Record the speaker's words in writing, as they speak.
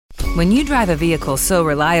When you drive a vehicle so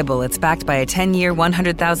reliable it's backed by a 10-year,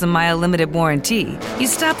 100,000-mile limited warranty, you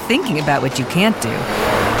stop thinking about what you can't do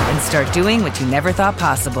and start doing what you never thought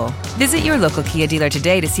possible. Visit your local Kia dealer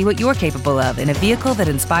today to see what you're capable of in a vehicle that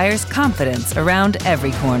inspires confidence around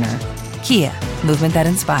every corner. Kia, movement that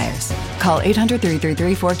inspires. Call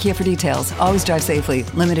 800-333-4KIA for details. Always drive safely.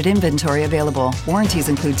 Limited inventory available. Warranties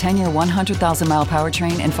include 10-year 100,000-mile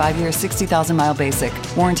powertrain and 5-year 60,000-mile basic.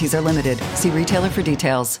 Warranties are limited. See retailer for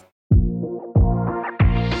details.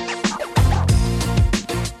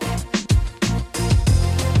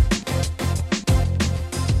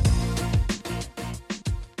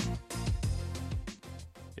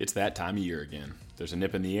 It's that time of year again. There's a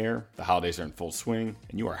nip in the air, the holidays are in full swing,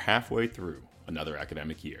 and you are halfway through another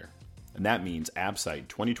academic year. And that means ABSITE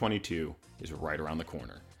 2022 is right around the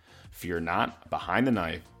corner. Fear not, Behind the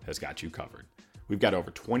Knife has got you covered. We've got over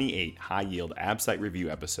 28 high-yield ABSITE review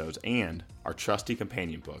episodes and our trusty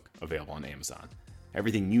companion book available on Amazon.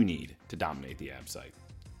 Everything you need to dominate the ABSITE.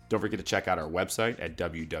 Don't forget to check out our website at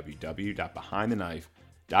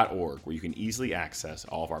www.behindtheknife.org, where you can easily access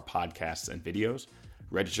all of our podcasts and videos,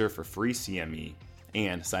 register for free CME,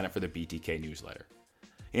 and sign up for the BTK newsletter.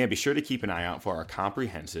 And be sure to keep an eye out for our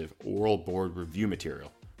comprehensive oral board review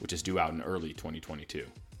material, which is due out in early 2022.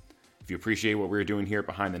 If you appreciate what we're doing here at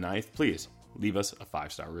Behind the Knife, please leave us a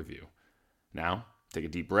 5-star review. Now, take a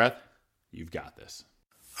deep breath. You've got this.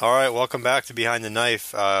 All right, welcome back to Behind the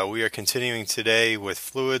Knife. We are continuing today with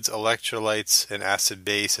fluids, electrolytes, and acid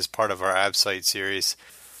base as part of our ABSITE series.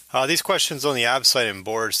 These questions on the ABSITE and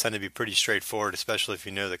boards tend to be pretty straightforward, especially if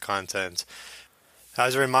you know the content.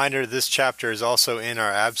 As a reminder, this chapter is also in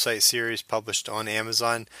our ABSITE series published on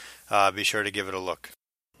Amazon. Be sure to give it a look.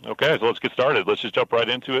 Okay, so let's get started. Let's just jump right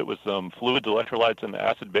into it with some fluids, electrolytes, and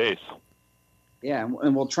acid base. Yeah,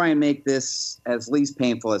 and we'll try and make this as least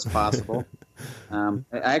painful as possible. I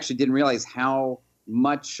actually didn't realize how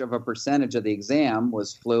much of a percentage of the exam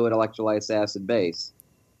was fluid, electrolytes, acid, base.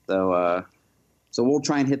 So we'll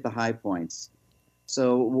try and hit the high points.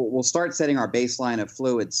 So we'll start setting our baseline of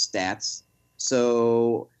fluid stats.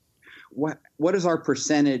 So what is our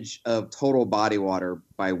percentage of total body water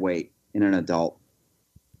by weight in an adult?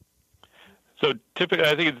 So typically,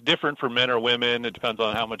 I think it's different for men or women. It depends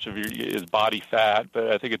on how much of your is body fat.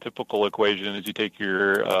 But I think a typical equation is you take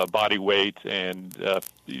your body weight and times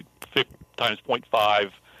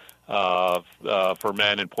 0.5 for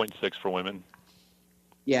men and 0.6 for women.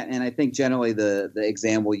 Yeah, and I think generally the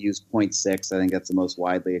exam will use 0.6. I think that's the most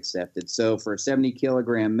widely accepted. So for a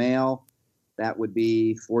 70-kilogram male, that would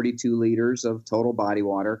be 42 liters of total body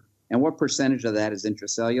water. And what percentage of that is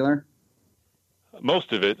intracellular?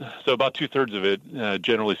 Most of it. So about 2/3 of it,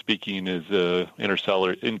 generally speaking, is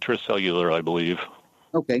intracellular, I believe.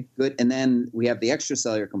 Okay, good. And then we have the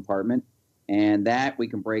extracellular compartment, and that we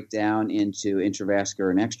can break down into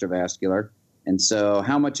intravascular and extravascular. And so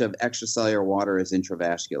how much of extracellular water is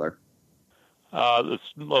intravascular? It's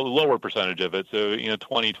a lower percentage of it, so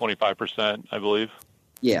 20, 25%, I believe.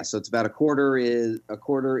 Yeah, so it's about a quarter is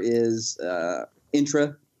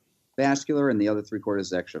intravascular, and the other 3/4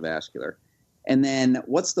 is extravascular. And then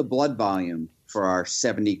what's the blood volume for our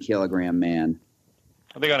 70-kilogram man?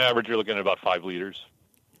 I think on average you're looking at about 5 liters.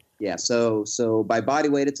 Yeah, so by body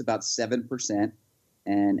weight it's about 7%,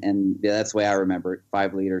 and that's the way I remember it.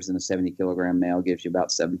 5 liters in a 70-kilogram male gives you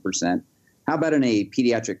about 7%. How about in a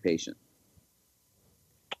pediatric patient?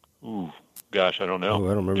 Ooh, gosh, I don't know. Oh, I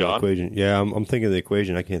don't remember John? the equation. Yeah, I'm thinking of the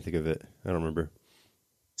equation. I can't think of it. I don't remember.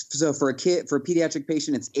 So for a pediatric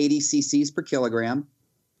patient, it's 80 cc's per kilogram.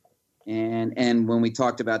 And when we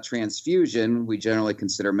talked about transfusion, we generally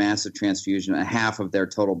consider massive transfusion a half of their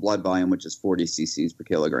total blood volume, which is 40 cc's per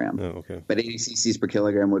kilogram. Oh, okay. But 80 cc's per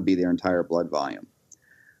kilogram would be their entire blood volume.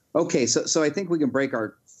 Okay, so I think we can break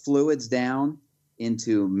our fluids down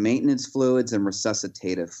into maintenance fluids and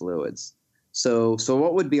resuscitative fluids. So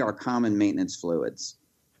what would be our common maintenance fluids?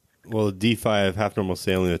 Well, D5, half normal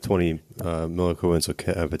saline with 20 milliequivalents of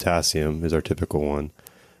potassium is our typical one.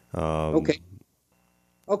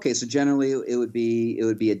 Okay, so generally it would be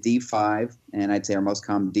a D5, and I'd say our most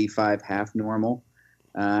common D5 half normal.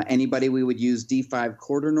 Anybody we would use D5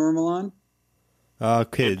 quarter normal on?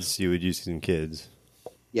 Kids, you would use it in kids.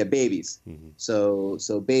 Yeah, babies. Mm-hmm. So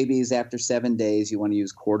babies after 7 days, you want to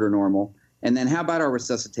use quarter normal. And then how about our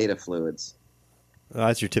resuscitative fluids?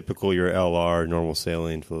 That's your LR, normal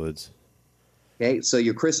saline fluids. Okay, so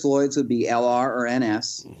your crystalloids would be LR or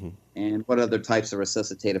NS. Mm-hmm. And what other types of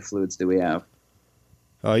resuscitative fluids do we have?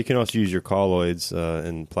 You can also use your colloids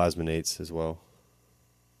and plasminates as well.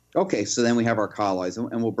 Okay, so then we have our colloids,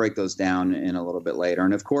 and we'll break those down in a little bit later.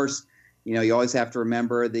 And of course, You always have to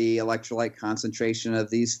remember the electrolyte concentration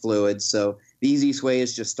of these fluids. So the easiest way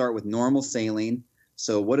is just start with normal saline.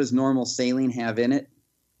 So what does normal saline have in it?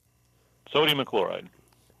 Sodium and chloride.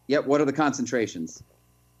 Yep. What are the concentrations?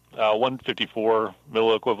 154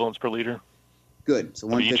 milliequivalents per liter. Good. So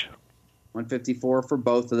 154 for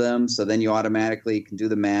both of them. So then you automatically can do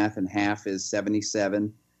the math, and half is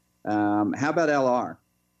 77. How about LR?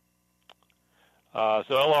 So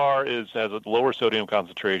LR has a lower sodium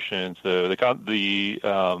concentration. So the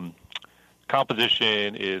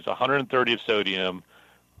composition is 130 of sodium,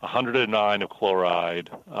 109 of chloride.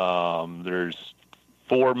 There's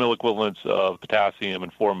 4 milliequivalents of potassium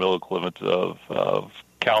and 4 milliequivalents of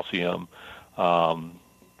calcium, and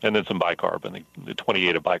then some bicarb, and the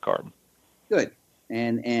 28 of bicarb. Good.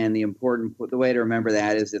 And the way to remember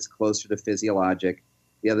that is it's closer to physiologic.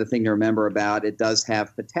 The other thing to remember about it does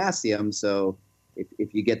have potassium, so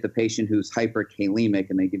if you get the patient who's hyperkalemic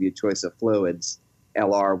and they give you a choice of fluids,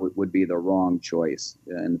 LR would be the wrong choice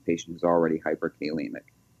in the patient who's already hyperkalemic.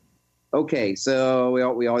 Okay,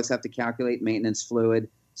 so we always have to calculate maintenance fluid.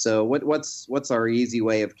 So what's our easy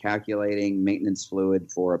way of calculating maintenance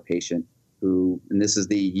fluid for a patient who, and this is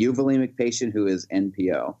the euvolemic patient who is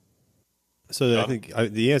NPO? So I think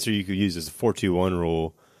the answer you could use is the 4-2-1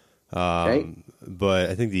 rule. Okay. But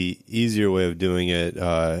I think the easier way of doing it,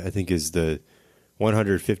 I think, is the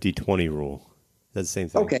 150-20 rule. That's the same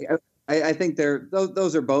thing. Okay, I think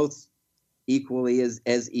those are both equally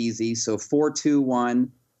as easy. So 4-2-1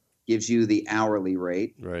 gives you the hourly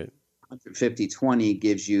rate. Right. 150-20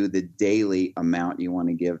 gives you the daily amount you want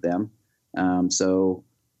to give them. So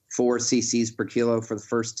 4 cc's per kilo for the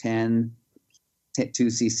first 10, 2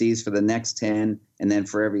 cc's for the next 10, and then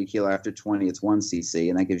for every kilo after 20, it's 1 cc,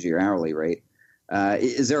 and that gives you your hourly rate.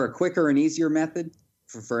 Is there a quicker and easier method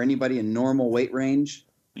for anybody in normal weight range?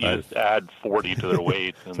 You just add 40 to their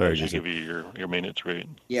weight, and Sorry, that should give you your maintenance rate.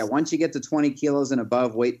 Yeah, once you get to 20 kilos and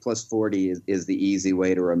above, weight plus 40 is the easy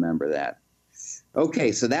way to remember that.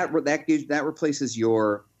 Okay, so that replaces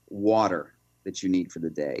your water that you need for the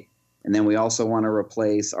day. And then we also want to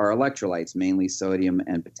replace our electrolytes, mainly sodium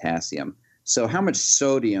and potassium. So how much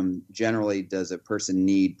sodium generally does a person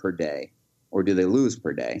need per day, or do they lose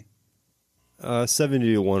per day?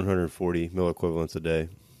 70 to 140 milliequivalents a day.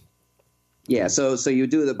 Yeah, so you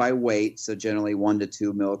do that by weight, so generally 1 to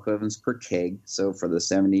 2 milliequivalents per kg. So for the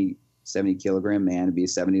 70 kilogram man, it'd be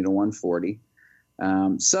 70 to 140.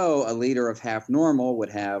 So a liter of half normal would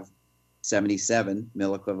have 77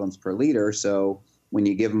 milliequivalents per liter. So when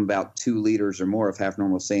you give them about 2 liters or more of half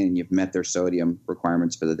normal saline, you've met their sodium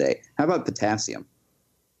requirements for the day. How about potassium?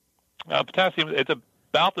 Potassium, it's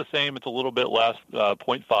about the same. It's a little bit less,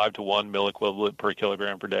 0.5 to 1 milliequivalent per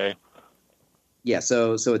kilogram per day. Yeah,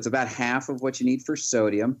 so it's about half of what you need for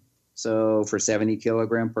sodium. So for 70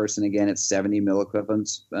 kilogram person, again, it's 70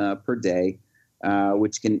 milliequivalents per day,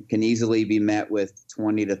 which can easily be met with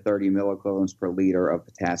 20 to 30 milliequivalents per liter of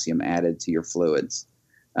potassium added to your fluids.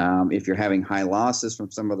 If you're having high losses from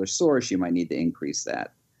some other source, you might need to increase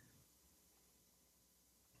that.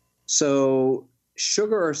 So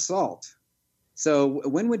sugar or salt? So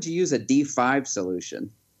when would you use a D5 solution?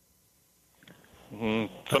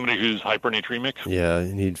 Somebody who's hypernatremic? Yeah,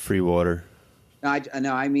 you need free water.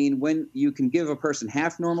 No, I mean when you can give a person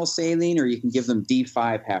half normal saline, or you can give them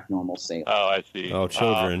D5 half normal saline. Oh, I see. Oh,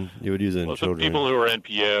 children. You would use it in children. People who are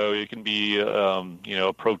NPO, it can be,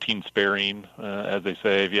 protein sparing, as they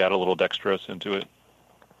say, if you add a little dextrose into it.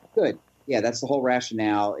 Good. Yeah, that's the whole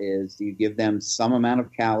rationale, is you give them some amount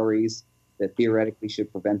of calories that theoretically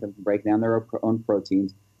should prevent them from breaking down their own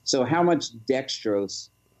proteins. So how much dextrose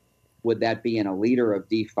would that be in a liter of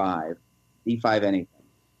D5? D5 anything.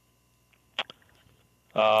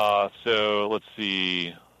 So let's see.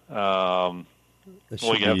 You have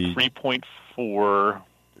 3.4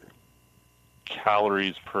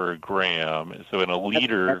 calories per gram. So in a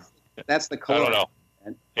liter, that's the I caloric. don't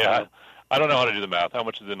know. Yeah, I don't know how to do the math. How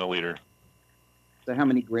much is in a liter? So how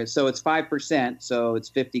many grams? So it's 5%. So it's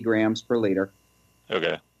 50 grams per liter.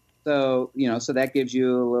 Okay. So so that gives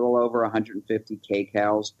you a little over 150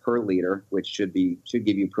 kcals per liter, which should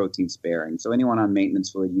give you protein sparing. So anyone on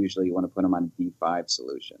maintenance fluid, usually you want to put them on a D5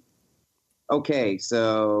 solution. Okay,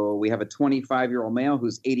 so we have a 25-year-old male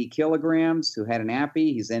who's 80 kilograms, who had an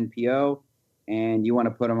API. He's NPO, and you want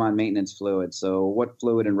to put him on maintenance fluid. So what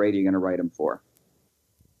fluid and rate are you going to write him for?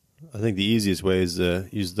 I think the easiest way is to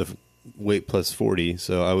use the weight plus 40.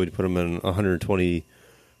 So I would put him in 120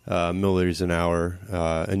 milliliters an hour.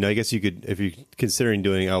 And I guess you could, if you're considering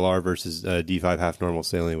doing LR versus D5 half normal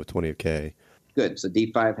saline with 20 of K. Good. So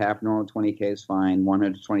D5 half normal, 20 K is fine,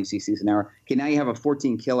 120 cc's an hour. Okay, now you have a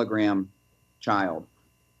 14 kilogram child.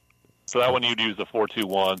 So that one you'd use the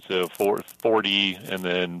 421, so 40 and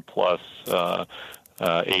then plus 8,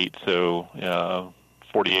 so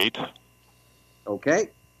 48. Okay.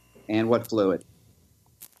 And what fluid?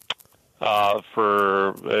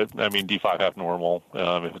 D5 half normal.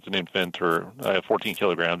 If it's an infant or 14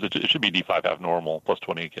 kilograms, it should be D5 half normal plus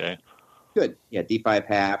 28K. Good. Yeah, D5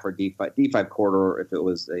 half or D5 quarter if it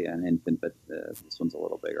was an infant, but this one's a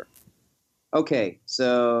little bigger. Okay,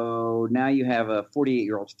 so now you have a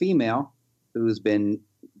 48-year-old female who's been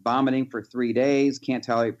vomiting for 3 days, can't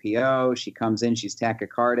tolerate PO. She comes in, she's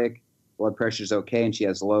tachycardic, blood pressure's okay, and she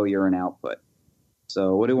has low urine output.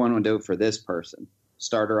 So what do we want to do for this person?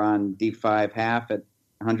 Start her on D5 half at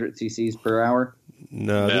 100 cc's per hour?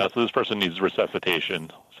 No. Yeah, so this person needs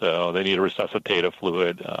resuscitation. So they need a resuscitative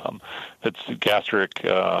fluid. If it's gastric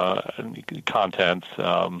contents,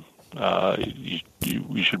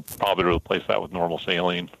 you should probably replace that with normal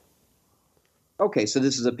saline. Okay, so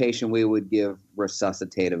this is a patient we would give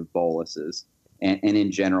resuscitative boluses. And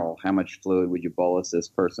in general, how much fluid would you bolus this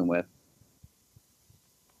person with?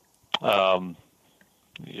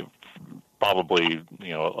 Probably,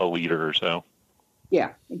 a liter or so.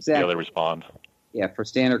 Yeah, exactly. Yeah, they respond. Yeah, for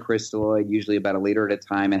standard crystalloid, usually about a liter at a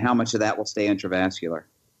time. And how much of that will stay intravascular?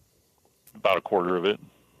 About a quarter of it.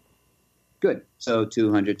 Good. So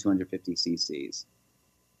 200, 250 cc's.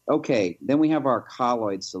 Okay, then we have our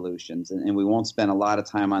colloid solutions, and we won't spend a lot of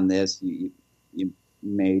time on this. You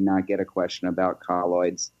may not get a question about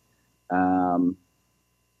colloids.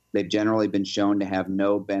 They've generally been shown to have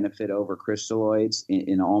no benefit over crystalloids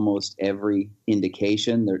in almost every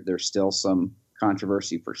indication. There's still some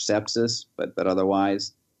controversy for sepsis, but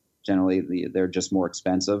otherwise, generally they're just more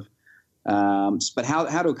expensive. But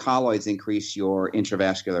how do colloids increase your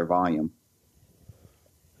intravascular volume?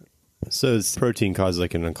 So this protein causes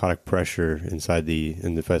like an oncotic pressure in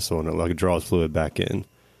the vessel, and it like draws fluid back in.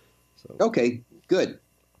 So. Okay, good.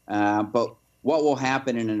 But what will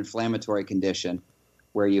happen in an inflammatory condition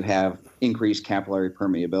where you have increased capillary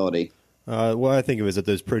permeability? What I think of is that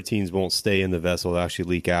those proteins won't stay in the vessel; they actually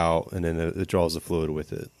leak out, and then it draws the fluid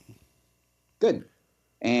with it. Good.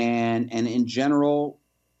 And in general,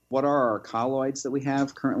 what are our colloids that we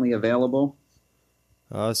have currently available?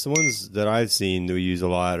 Some ones that I've seen that we use a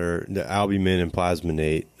lot are the albumin and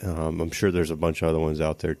plasminate. I'm sure there's a bunch of other ones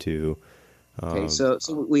out there too. Okay, so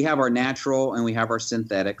we have our natural and we have our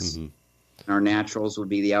synthetics. Mm-hmm. Our naturals would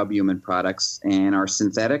be the albumin products, and our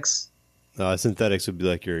synthetics. Synthetics would be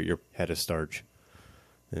like your head of starch.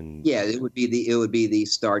 And yeah, it would be the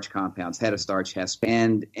starch compounds, head of starch,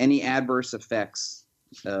 and any adverse effects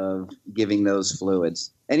of giving those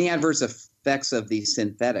fluids. Any adverse effects of the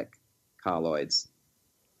synthetic colloids.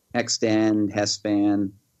 Hextend,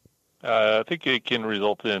 Hespan. I think it can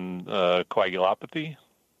result in coagulopathy.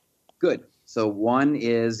 Good. So one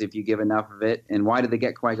is if you give enough of it, and why do they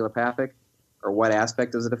get coagulopathic? Or what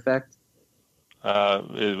aspect does it affect?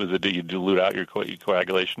 Do you dilute out your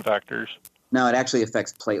coagulation factors? No, it actually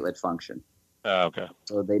affects platelet function. Okay.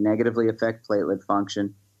 So they negatively affect platelet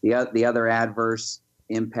function. The other adverse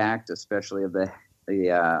impact, especially of the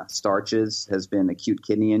starches, has been acute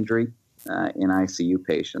kidney injury in ICU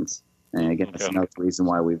patients. And again, that's another reason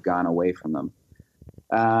why we've gone away from them.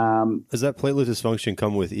 Does that platelet dysfunction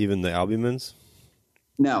come with even the albumins?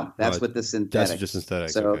 No, that's with the synthetics. That's just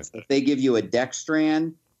synthetics. So okay. If they give you a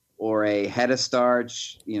dextran or a head of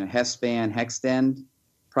starch, Hespan, Hextend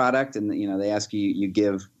product, and they ask you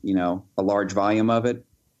give a large volume of it,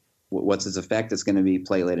 what's its effect? It's going to be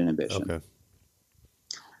platelet inhibition. Okay.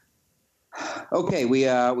 Okay, we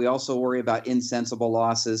also worry about insensible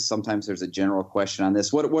losses. Sometimes there's a general question on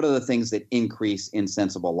this. What are the things that increase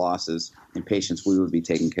insensible losses in patients we would be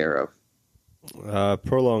taking care of?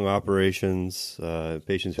 Prolonged operations,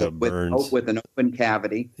 patients who have burns. With an open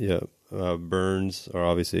cavity. Yeah, burns are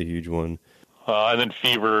obviously a huge one. And then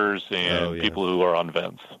fevers and people who are on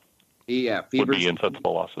vents. Yeah, fevers would be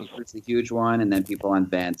insensible losses. It's a huge one, and then people on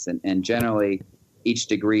vents. And generally, each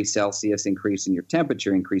degree Celsius increase in your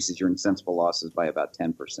temperature increases your insensible losses by about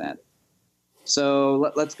 10%.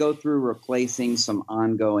 So let's go through replacing some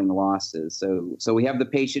ongoing losses. So we have the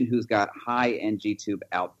patient who's got high NG tube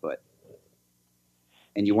output.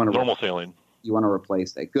 And you want to normal saline. You want to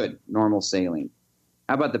replace that. Good, normal saline.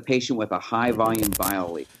 How about the patient with a high volume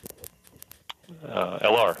bile leak?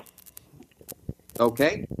 LR.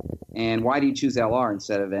 Okay. And why do you choose LR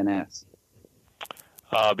instead of NS?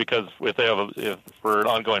 Because if for an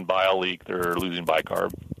ongoing bile leak, they're losing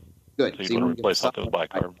bicarb. Good. So you want to replace that with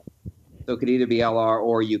bicarb. So it could either be LR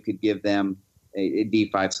or you could give them a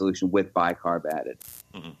D5 solution with bicarb added.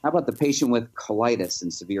 Mm-hmm. How about the patient with colitis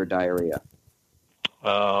and severe diarrhea?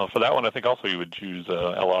 For that one, I think also you would choose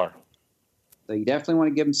LR. So you definitely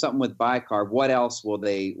want to give them something with bicarb. What else what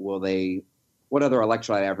other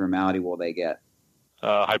electrolyte abnormality will they get?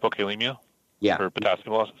 Hypokalemia? Yeah. For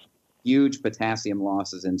potassium losses? Huge potassium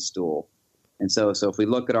losses in stool. And so if we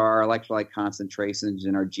look at our electrolyte concentrations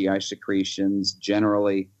in our GI secretions,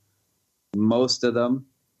 generally most of them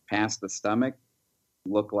past the stomach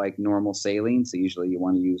look like normal saline. So usually you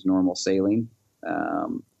want to use normal saline.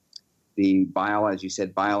 The bile, as you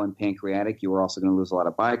said, bile and pancreatic, you are also going to lose a lot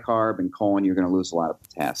of bicarb, and colon, you're going to lose a lot of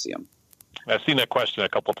potassium. I've seen that question a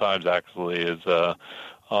couple times, actually, is on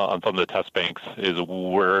some of the test banks, is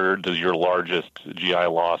where does your largest GI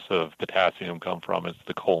loss of potassium come from? It's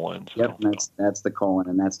the colon. So. Yep, that's the colon,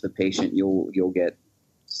 and that's the patient you'll get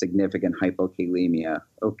significant hypokalemia.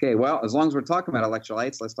 Okay, well, as long as we're talking about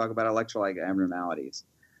electrolytes, let's talk about electrolyte abnormalities.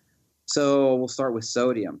 So we'll start with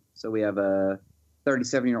sodium. So we have a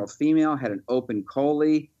 37-year-old female, had an open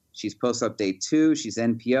chole. She's post-op day 2. She's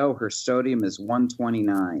NPO. Her sodium is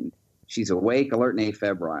 129. She's awake, alert, and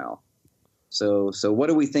afebrile. So what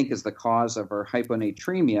do we think is the cause of her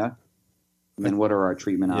hyponatremia? And then what are our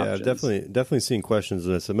treatment options? Yeah, definitely seeing questions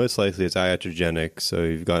on this. So most likely it's iatrogenic. So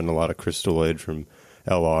you've gotten a lot of crystalloid from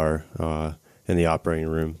LR in the operating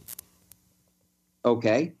room.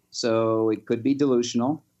 Okay, so it could be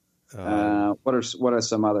delusional. What are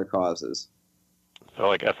some other causes? So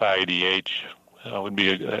like SIADH would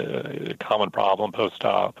be a common problem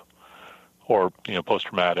post-op, or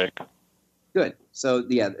post-traumatic. Good. So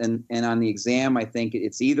yeah, and on the exam, I think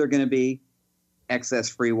it's either going to be excess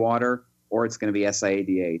free water or it's going to be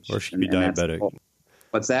SIADH. Or she could be diabetic.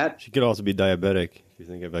 What's that? She could also be diabetic if you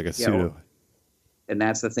think of like a pseudo. And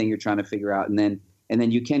that's the thing you're trying to figure out. And then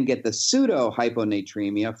you can get the pseudo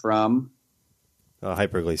hyponatremia from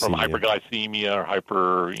hyperglycemia. From hyperglycemia or high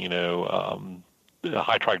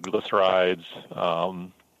triglycerides.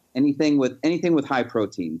 Anything with high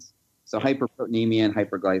proteins. So hyperproteinemia and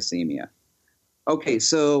hyperglycemia. Okay,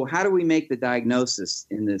 so how do we make the diagnosis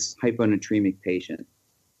in this hyponatremic patient?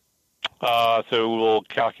 So we'll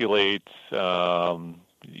calculate their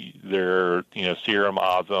serum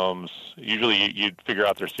osms. Usually you'd figure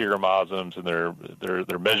out their serum osms and their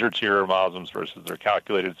measured serum osms versus their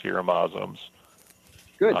calculated serum osms.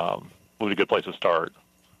 Good. Would be a good place to start.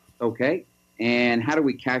 Okay, and how do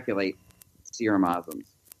we calculate serum osms?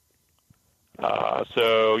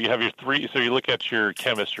 So you have your three. So you look at your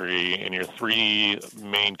chemistry, and your three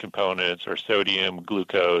main components are sodium,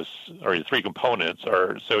 glucose, or your three components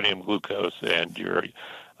are sodium, glucose, and your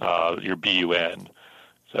BUN.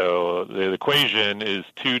 So the equation is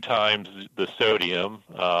 2 times the sodium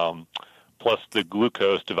plus the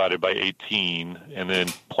glucose divided by 18, and then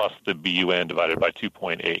plus the BUN divided by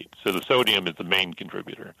 2.8. So the sodium is the main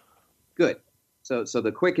contributor. Good. So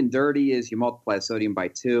the quick and dirty is you multiply sodium by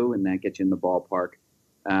 2, and that gets you in the ballpark.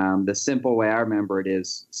 The simple way I remember it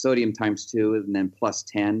is sodium times 2 and then plus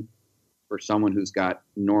 10 for someone who's got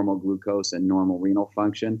normal glucose and normal renal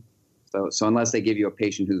function. So unless they give you a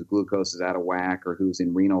patient whose glucose is out of whack or who's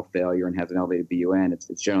in renal failure and has an elevated BUN, it's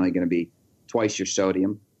generally going to be twice your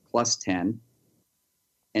sodium plus 10.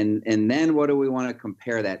 And then what do we want to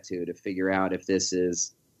compare that to figure out if this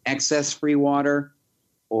is excess free water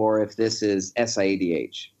or if this is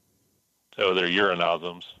SIADH? So they're urine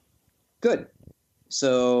osms. Good.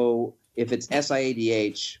 So if it's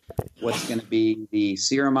SIADH, what's going to be the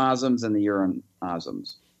serum osms and the urine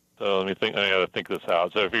osms? So let me think. I got to think this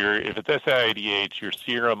out. So if it's SIADH, your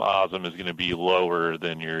serum osm is going to be lower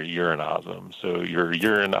than your urine osm. So your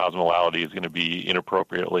urine osmolality is going to be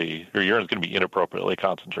inappropriately. Your urine is going to be inappropriately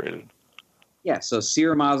concentrated. Yeah. So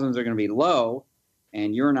serum osms are going to be low,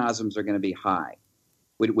 and urine osms are going to be high,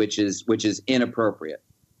 which is inappropriate.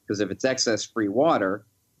 Because if it's excess free water,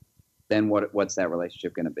 then what's that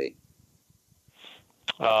relationship going to be?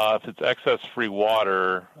 If it's excess free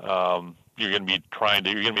water, you're going to be trying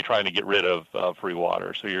to get rid of free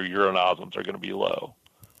water, so your urine osms are going to be low.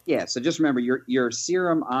 Yeah. So just remember, your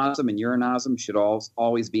serum osm and urine osm should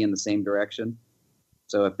always be in the same direction.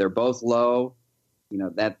 So if they're both low,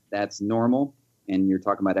 that's normal, and you're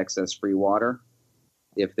talking about excess free water.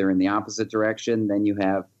 If they're in the opposite direction, then you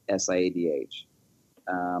have SIADH.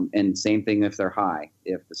 And same thing if they're high.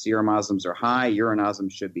 If the serum osms are high, urine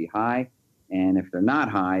osms should be high. And if they're not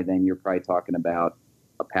high, then you're probably talking about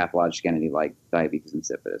a pathologic entity like diabetes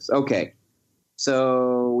insipidus. Okay,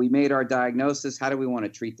 so we made our diagnosis. How do we want to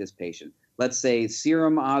treat this patient? Let's say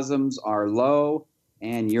serum osms are low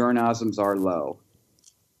and urine osms are low.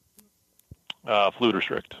 Fluid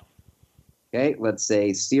restrict. Okay, let's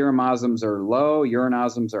say serum osms are low, urine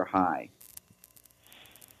osms are high.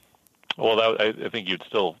 Well, I think you'd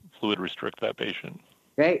still fluid restrict that patient.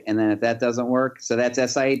 Okay, and then if that doesn't work, so that's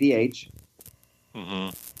SIADH.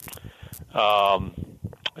 If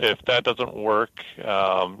that doesn't work,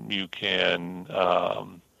 you can.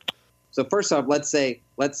 So first off, let's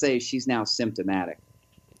say she's now symptomatic.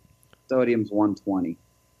 Sodium's 120. You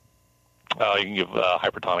can give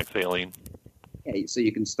hypertonic saline. Yeah, so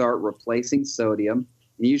you can start replacing sodium.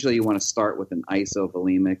 And usually you want to start with an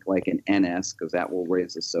isovolemic, like an NS, because that will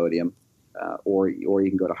raise the sodium, or you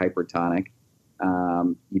can go to hypertonic.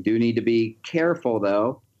 You do need to be careful,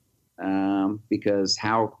 though, because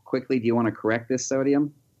how quickly do you want to correct this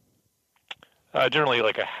sodium? Generally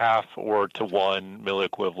like a half or to 1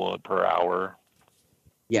 milliequivalent per hour.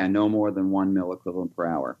 Yeah, no more than 1 milliequivalent per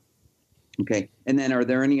hour. Okay. And then are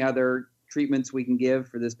there any other treatments we can give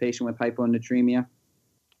for this patient with hyponatremia?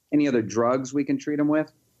 Any other drugs we can treat them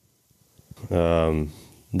with? The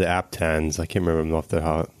Aptans, I can't remember them off the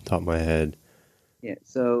top of my head. Yeah,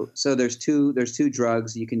 so there's two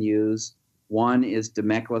drugs you can use. One is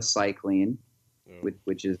demeclocycline,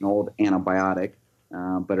 which is an old antibiotic,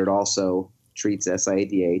 but it also treats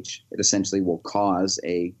SIADH. It essentially will cause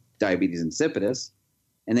a diabetes insipidus.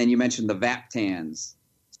 And then you mentioned the Vaptans.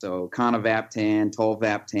 So Conivaptan,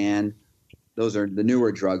 Tolvaptan, those are the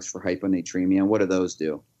newer drugs for hyponatremia. And what do those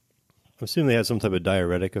do? I assume they have some type of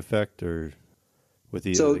diuretic effect, or with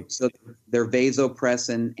the. So they're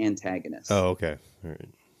vasopressin antagonists. Oh, okay. All right.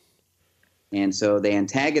 And so they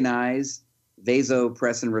antagonize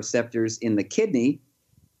vasopressin receptors in the kidney.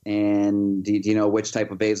 And do you know which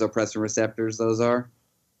type of vasopressin receptors those are?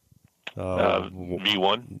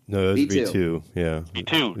 V1? No, it's V2. Yeah.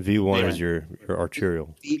 V2. V1 is your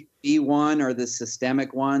arterial. V1 are the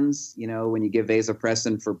systemic ones, when you give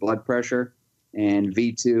vasopressin for blood pressure. And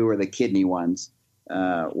V2 are the kidney ones,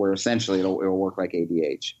 where essentially it'll work like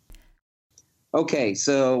ADH. Okay,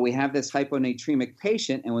 so we have this hyponatremic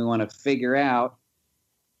patient, and we want to figure out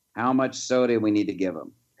how much sodium we need to give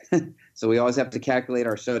them. So we always have to calculate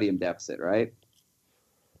our sodium deficit, right?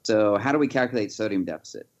 So how do we calculate sodium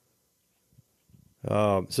deficit?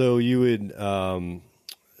 So you would,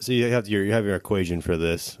 so you have your equation for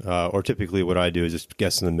this, or typically what I do is just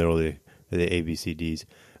guess in the middle of the ABCDs.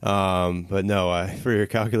 But no, for your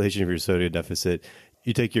calculation of your sodium deficit,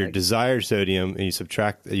 you take your desired sodium and you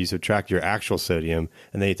subtract your actual sodium,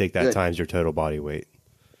 and then you take that times your total body weight.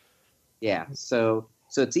 Yeah. So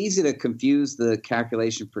it's easy to confuse the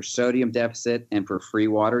calculation for sodium deficit and for free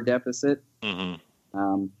water deficit.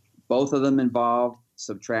 Mm-hmm. Both of them involve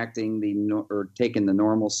subtracting taking the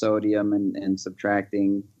normal sodium and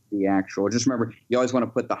subtracting the actual. Just remember, you always want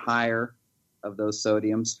to put the higher of those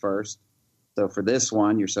sodiums first. So for this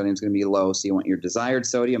one, your sodium is going to be low. So you want your desired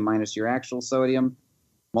sodium minus your actual sodium,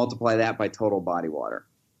 multiply that by total body water,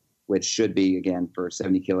 which should be, again, for a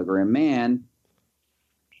 70 kilogram man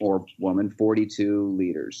or woman, 42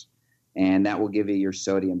 liters. And that will give you your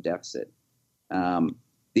sodium deficit.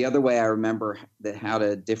 The other way I remember how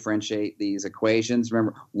to differentiate these equations,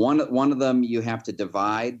 remember, one of them you have to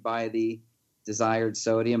divide by the desired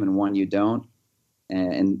sodium and one you don't.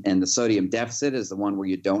 And the sodium deficit is the one where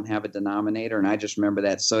you don't have a denominator. And I just remember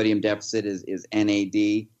that sodium deficit is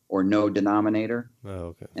NAD or no denominator. Oh,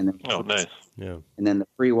 okay. And then, nice. Yeah. And then the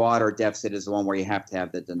free water deficit is the one where you have to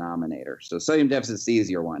have the denominator. So sodium deficit is the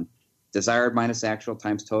easier one. Desired minus actual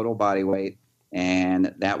times total body weight.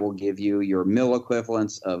 And that will give you your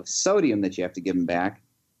milliequivalents of sodium that you have to give them back.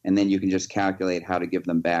 And then you can just calculate how to give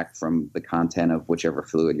them back from the content of whichever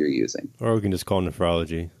fluid you're using. Or we can just call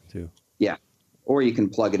nephrology, too. Yeah. Or you can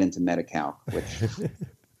plug it into Medi-Calc, which you're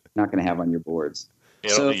not going to have on your boards.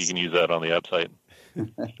 Yeah, I don't think you can use that on the ABSITE.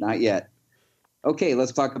 Not yet. Okay,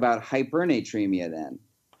 let's talk about hypernatremia then.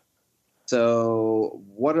 So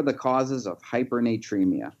what are the causes of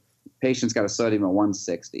hypernatremia? Patient's got a sodium of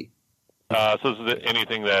 160. So this is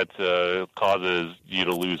anything that causes you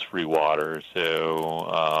to lose free water.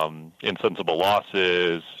 So insensible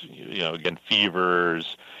losses, again,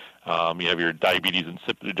 fevers. You have your diabetes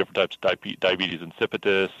insipidus, different types of diabetes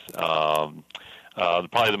insipidus.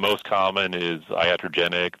 Probably the most common is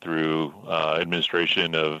iatrogenic through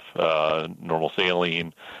administration of normal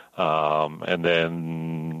saline, and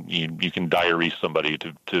then you can diurese somebody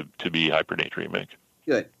to be hypernatremic.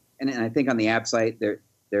 Good, and I think on the ABSITE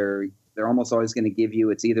they're almost always going to give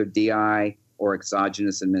you it's either DI or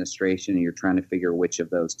exogenous administration, and you're trying to figure which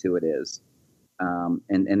of those two it is.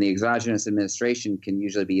 And the exogenous administration can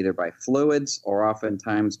usually be either by fluids or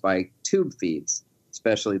oftentimes by tube feeds,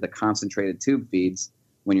 especially the concentrated tube feeds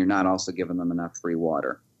when you're not also giving them enough free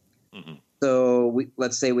water. Mm-hmm. So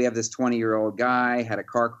let's say we have this 20-year-old guy, had a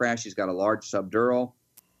car crash, he's got a large subdural,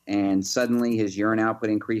 and suddenly his urine output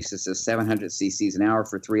increases to 700 cc's an hour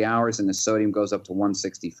for 3 hours, and his sodium goes up to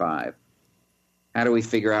 165. How do we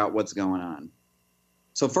figure out what's going on?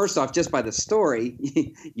 So first off, just by the story,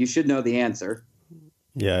 you should know the answer.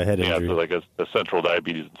 Yeah, head injury. So like a central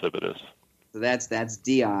diabetes insipidus. So that's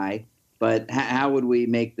DI. But how would we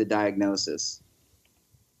make the diagnosis?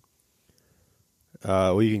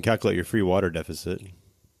 Well, you can calculate your free water deficit.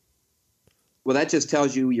 Well, that just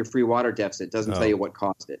tells you your free water deficit. It doesn't tell you what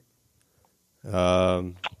caused it.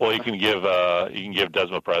 Well, you can give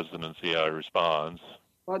desmopressin and see how it responds.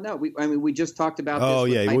 Well, no, we just talked about this. Oh,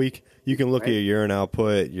 yeah. Well, you can look at your urine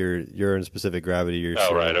output, your urine specific gravity, your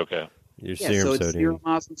serum, right, okay. Your serum so it's sodium. serum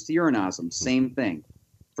osmoles to urine osmoles, same thing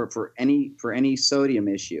for any sodium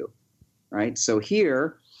issue, right? So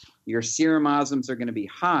here, your serum osmoles are going to be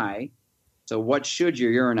high. So what should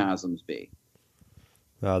your urine osmoles be?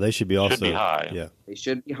 They should be also high. Yeah, they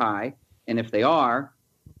should be high, and if they are,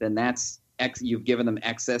 then that's you've given them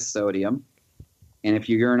excess sodium, and if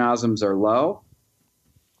your urine osmoles are low,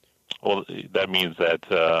 well, that means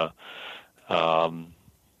that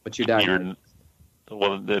what's your diagnosis?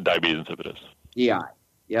 The diabetes insipidus. DI.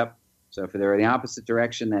 Yep. So if they're in the opposite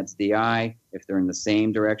direction, that's DI. If they're in the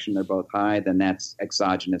same direction, they're both high, then that's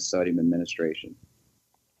exogenous sodium administration.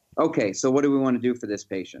 Okay, so what do we want to do for this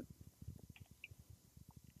patient?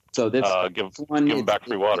 So this give them back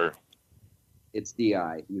free water. It's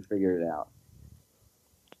DI. You figured it out.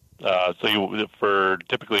 So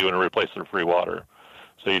typically you want to replace their free water.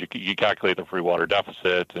 So you calculate the free water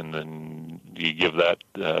deficit, and then you give that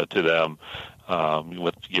to them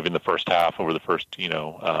with giving the first half over the first 8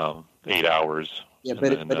 hours. Yeah,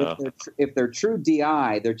 but if they're true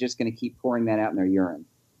DI, they're just going to keep pouring that out in their urine.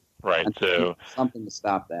 Right. So something to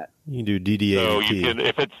stop that. You can do DDA. So you can,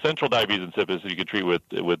 if it's central diabetes insipidus, you can treat with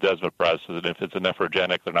desmopressin. And if it's a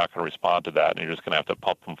nephrogenic, they're not going to respond to that, and you're just going to have to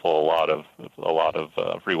pump them full of a lot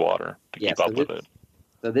of free water to keep up with it.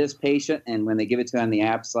 So this patient, and when they give it to on the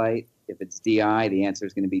ABSITE, if it's DI, the answer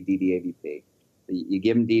is going to be DDAVP. So you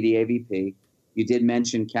give them DDAVP. You did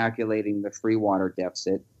mention calculating the free water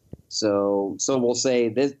deficit. So we'll say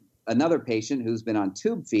this another patient who's been on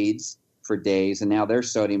tube feeds for days, and now their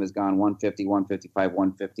sodium has gone 150, 155,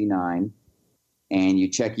 159, and you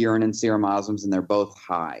check urine and serum osmoles, and they're both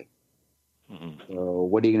high. Mm-hmm. So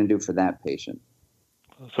what are you going to do for that patient?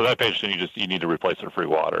 So that patient, you need to replace their free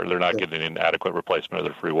water. They're not getting an adequate replacement of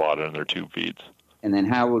their free water in their tube feeds. And then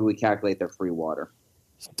how would we calculate their free water?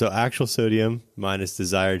 So actual sodium minus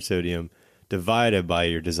desired sodium divided by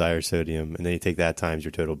your desired sodium, and then you take that times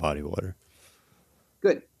your total body water.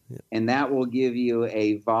 Good. Yeah. And that will give you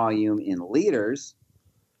a volume in liters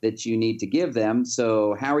that you need to give them.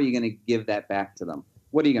 So how are you going to give that back to them?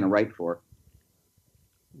 What are you going to write for?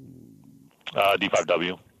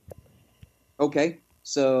 D5W. Okay.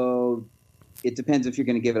 So it depends if you're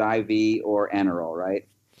going to give it IV or enteral, right?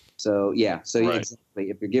 So, yeah. So right. Exactly.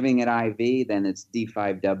 If you're giving it IV, then it's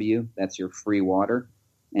D5W. That's your free water.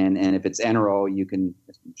 And if it's enteral, you can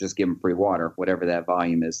just give them free water, whatever that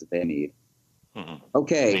volume is that they need. Mm-hmm.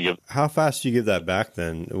 Okay. How fast do you give that back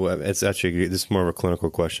then? It's actually, this is more of a clinical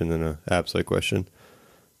question than an ABSITE question.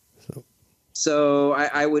 So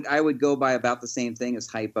I would go by about the same thing as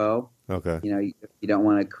hypo. Okay. You don't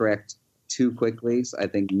want to correct too quickly. So I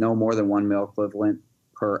think no more than 1 mil equivalent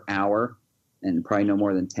per hour, and probably no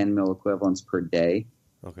more than 10 mil equivalents per day.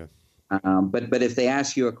 Okay. But if they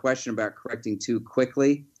ask you a question about correcting too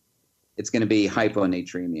quickly, it's going to be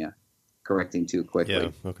hyponatremia, correcting too quickly.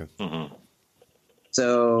 Yeah. Okay. Mm-hmm.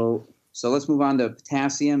 So let's move on to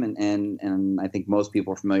potassium, and I think most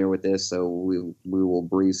people are familiar with this, so we will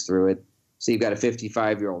breeze through it. So you've got a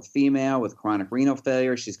 55-year-old female with chronic renal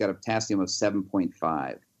failure. She's got a potassium of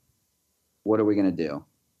 7.5. What are we going to do?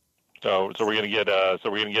 So we're going to get an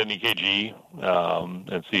EKG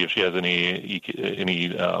and see if she has any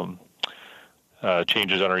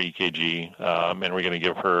changes on her EKG, and we're going to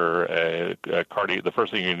give her a cardiac. The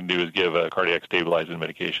first thing you're going to do is give a cardiac stabilizing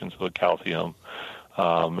medication, so calcium,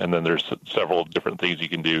 and then there's several different things you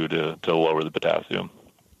can do to lower the potassium.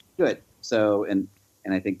 Good. So and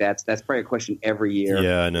I think that's probably a question every year.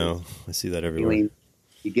 Yeah, I know. I see that everywhere.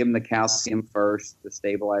 You give them the calcium first to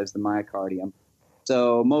stabilize the myocardium.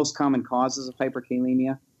 So most common causes of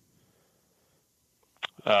hyperkalemia?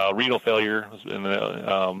 Renal failure in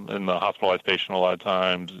the hospitalized patient a lot of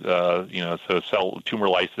times. So tumor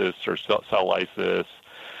lysis or cell lysis.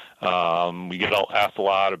 We get asked a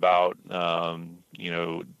lot about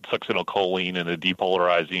succinylcholine and the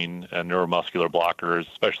depolarizing neuromuscular blockers,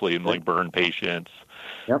 especially in like burn patients.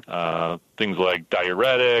 Yep. Things like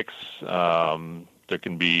diuretics. There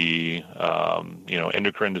can be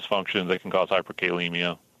endocrine dysfunction that can cause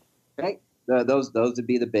hyperkalemia. Okay. Those would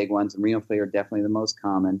be the big ones, and renal failure definitely the most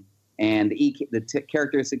common. And the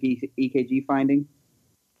characteristic EKG finding?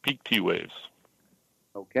 Peak T waves.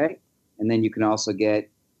 Okay. And then you can also get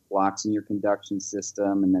blocks in your conduction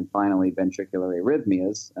system, and then finally ventricular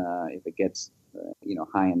arrhythmias if it gets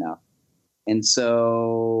high enough. And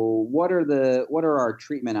so, what are our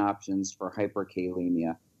treatment options for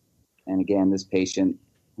hyperkalemia? And again, this patient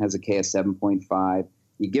has a K of 7.5.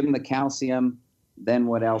 You give them the calcium, then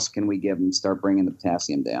what else can we give them? Start bringing the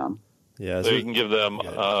potassium down. Yeah, so you can give them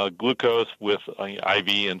glucose with IV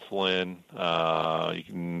insulin. You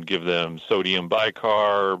can give them sodium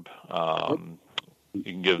bicarb. You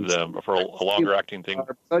can give them for a longer acting thing.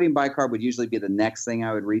 Sodium bicarb would usually be the next thing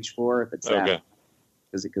I would reach for if it's okay.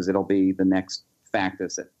 Because it'll be the next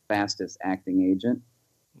fastest acting agent.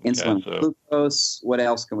 Insulin, glucose. What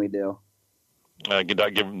else can we do? Give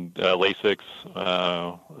them Lasix.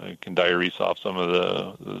 Can diurese off some of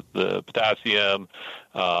the potassium.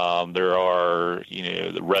 There are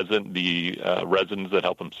the resins that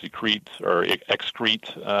help them secrete or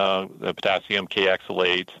excrete the potassium,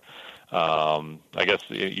 K-oxalate. I guess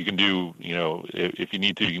you can do, if you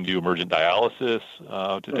need to, you can do emergent dialysis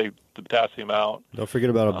to take the potassium out. Don't forget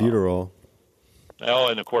about albuterol.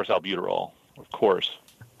 And of course albuterol, of course.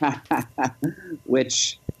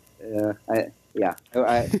 Which, I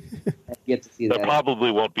get to see that. That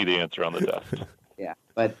probably won't be the answer on the test. Yeah,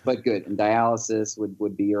 but good. And dialysis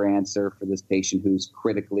would be your answer for this patient who's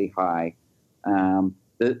critically high.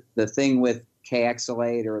 The thing with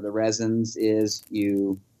K-oxalate or the resins is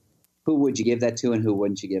who would you give that to and who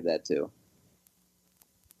wouldn't you give that to?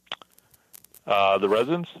 The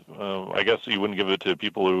resins, I guess you wouldn't give it to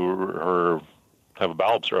people who have a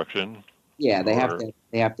bowel obstruction. Yeah, they have to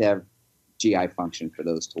have GI function for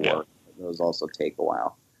those to work. Those also take a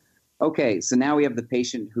while. Okay, so now we have the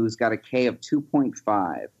patient who's got a K of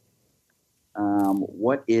 2.5.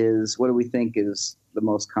 What do we think is the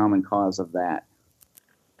most common cause of that?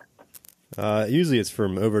 Usually it's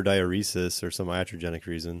from overdiuresis or some iatrogenic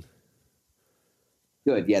reason.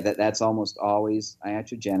 Good. Yeah, that's almost always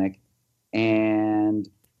iatrogenic. And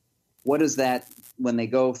what is that when they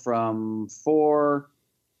go from 4,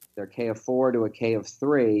 their K of 4 to a K of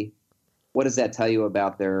 3? What does that tell you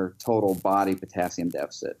about their total body potassium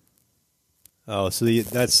deficit? Oh, so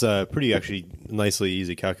that's pretty actually nicely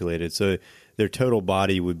easy calculated. So their total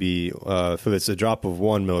body would be, if it's a drop of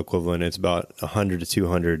 1 milliequivalent, it's about 100 to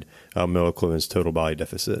 200 milliequivalents total body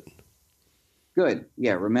deficit. Good.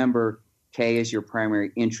 Yeah, remember, K is your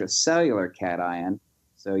primary intracellular cation,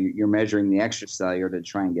 so you're measuring the extracellular to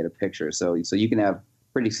try and get a picture. So you can have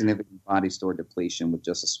pretty significant body store depletion with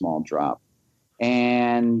just a small drop.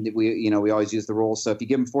 And we always use the rule. So if you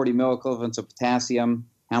give them 40 milliequivalents of potassium,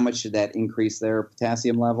 how much should that increase their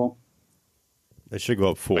potassium level? It should go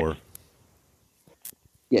up 4.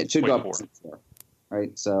 Yeah, it should go up 4.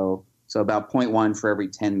 Right. So about 0.1 for every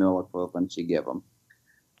 10 milliequivalents you give them.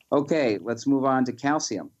 Okay, let's move on to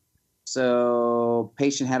calcium. So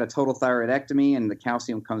patient had a total thyroidectomy and the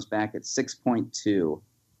calcium comes back at 6.2. So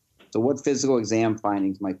what physical exam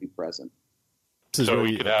findings might be present? So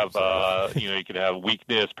you could have, you could have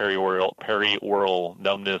weakness, perioral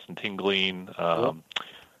numbness and tingling.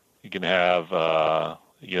 You can have,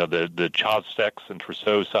 the Chos-Sex and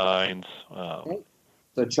Trousseau signs. Okay.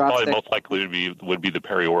 So probably most likely would be the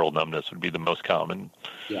perioral numbness would be the most common.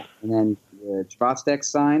 Yeah, and then the Chos-Sex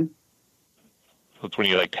sign. That's when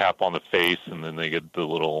you tap on the face and then they get the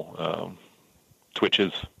little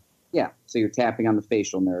twitches. Yeah, so you're tapping on the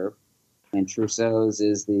facial nerve. And Trousseau's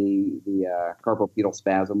is the carpopedal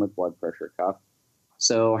spasm with blood pressure cuff.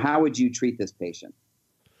 So how would you treat this patient?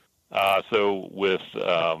 So with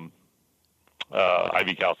IV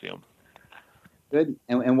calcium. Good.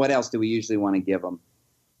 And what else do we usually want to give them?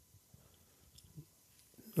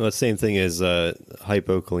 Well, the same thing as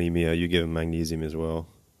hypokalemia. You give them magnesium as well.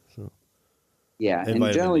 So. Yeah, and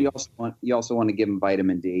generally you also want to give them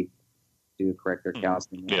vitamin D to correct their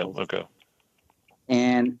calcium levels. Yeah. Okay.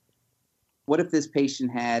 And what if this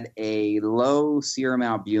patient had a low serum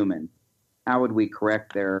albumin? How would we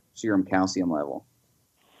correct their serum calcium level?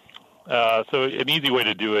 So an easy way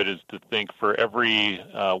to do it is to think for every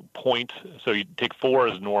point. So you take 4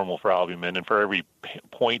 as normal for albumin, and for every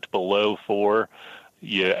point below 4,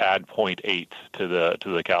 you add 0.8 to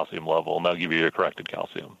the calcium level, and that'll give you your corrected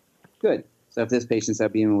calcium. Good. So if this patient's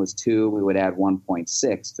albumin was 2, we would add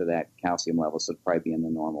 1.6 to that calcium level, so it'd probably be in the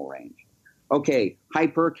normal range. Okay,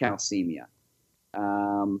 hypercalcemia.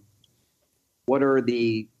 What are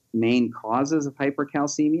the main causes of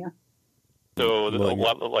hypercalcemia? So,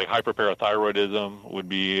 like hyperparathyroidism would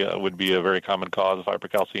be a very common cause of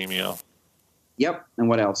hypercalcemia. Yep, and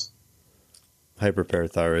what else?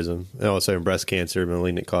 Hyperparathyroidism, and also breast cancer,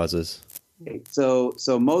 malignant causes. Okay, so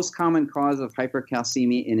most common cause of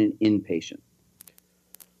hypercalcemia in an inpatient.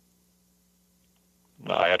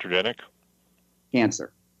 Iatrogenic?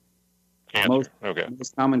 Cancer. Okay.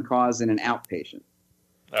 Most common cause in an outpatient.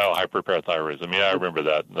 Oh, hyperparathyroidism. Yeah, I remember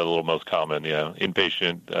that. The little most common, yeah.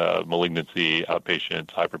 Inpatient malignancy, outpatient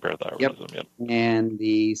hyperparathyroidism. Yep. And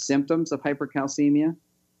the symptoms of hypercalcemia?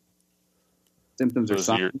 Symptoms are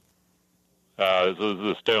signs.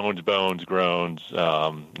 The stones, bones, groans,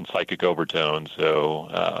 and psychic overtones.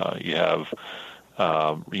 So you have,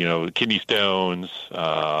 kidney stones.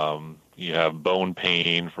 You have bone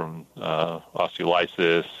pain from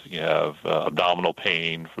osteolysis. You have abdominal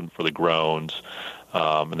pain for the groans,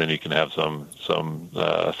 and then you can have some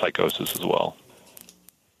psychosis as well.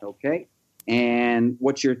 Okay. And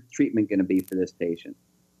what's your treatment going to be for this patient?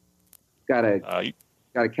 Got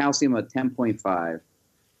a calcium of 10.5.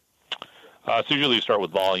 So usually you start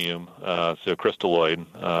with volume, so crystalloid.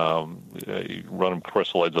 You run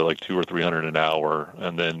crystalloids at like 200 or 300 an hour,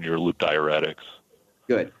 and then your loop diuretics.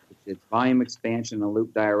 Good. It's volume expansion and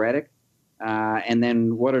loop diuretic. And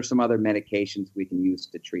then what are some other medications we can use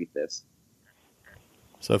to treat this?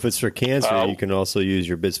 So if it's for cancer, you can also use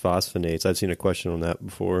your bisphosphonates. I've seen a question on that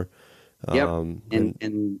before. Yep.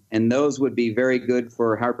 And those would be very good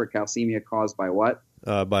for hypercalcemia caused by what?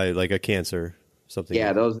 By like a cancer, something.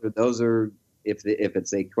 Yeah, those are if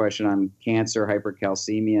it's a question on cancer,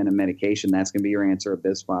 hypercalcemia, and a medication, that's going to be your answer, a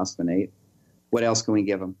bisphosphonate. What else can we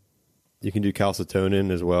give them? You can do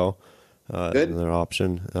calcitonin as well. Good. Another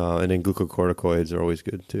option. And then glucocorticoids are always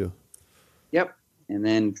good too. Yep. And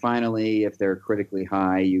then finally, if they're critically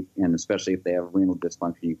high, and especially if they have renal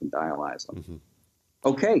dysfunction, you can dialyze them. Mm-hmm.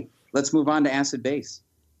 Okay, let's move on to acid base.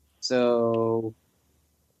 So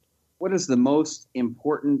what is the most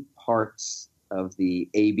important parts of the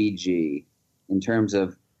ABG in terms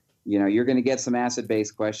of, you're going to get some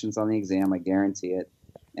acid-base questions on the exam, I guarantee it.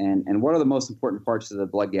 And what are the most important parts of the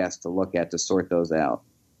blood gas to look at to sort those out?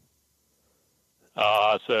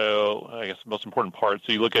 So I guess the most important part.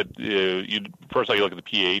 So you look at first you look at the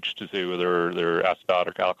pH to see whether they're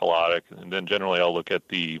acidotic or alkalotic, and then generally I'll look at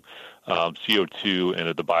the CO2 and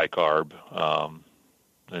at the bicarb,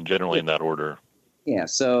 and generally in that order. Yeah.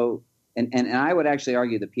 So and I would actually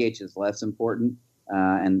argue the pH is less important,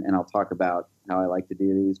 and I'll talk about how I like to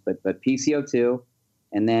do these. But PCO2,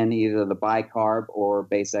 and then either the bicarb or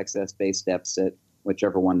base excess, base deficit,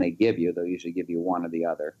 whichever one they give you. They'll usually give you one or the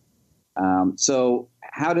other. So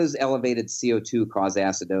how does elevated CO2 cause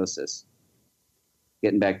acidosis?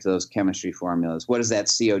 Getting back to those chemistry formulas, what does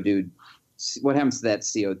that CO do? What happens to that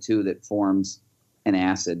CO2 that forms an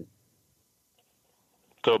acid?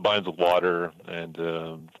 So it binds with water and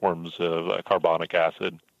forms carbonic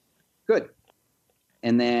acid. Good.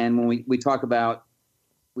 And then when we talk about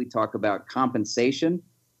compensation,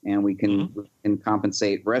 and we can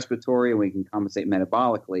compensate respiratory and we can compensate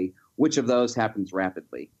metabolically. Which of those happens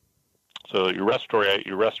rapidly? So your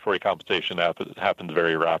respiratory compensation happens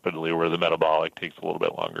very rapidly, where the metabolic takes a little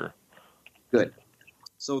bit longer. Good.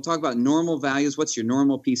 So we'll talk about normal values. What's your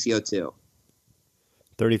normal PCO2?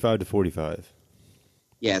 35 to 45.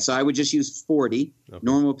 Yeah, so I would just use 40, okay.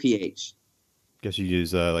 Normal pH. Guess you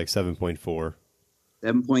use like 7.4.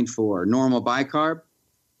 7.4. Normal bicarb?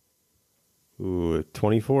 Ooh,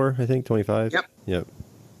 24, I think, 25? Yep.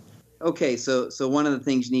 Okay, so one of the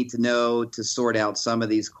things you need to know to sort out some of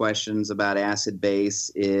these questions about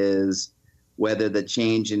acid-base is whether the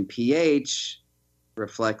change in pH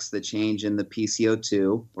reflects the change in the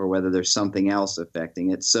PCO2 or whether there's something else affecting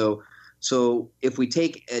it. So if we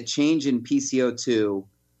take a change in PCO2,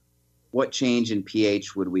 what change in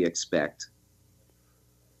pH would we expect?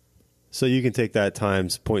 So you can take that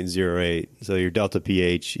times 0.08. So your delta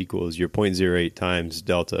pH equals your 0.08 times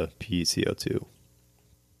delta PCO2.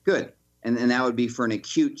 Good. And that would be for an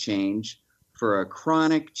acute change. For a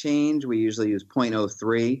chronic change, we usually use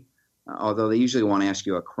 0.03. Although they usually won't ask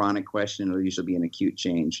you a chronic question, it'll usually be an acute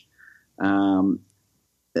change.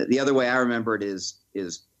 The other way I remember it is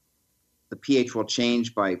the pH will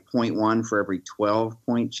change by 0.1 for every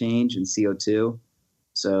 12-point change in CO2.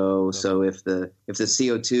 So if the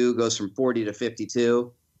CO2 goes from 40 to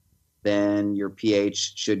 52, then your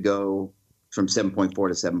pH should go from 7.4 to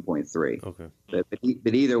 7.3. Okay.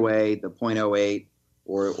 But either way, the 0.08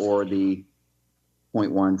 or the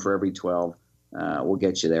 0.1 for every 12 will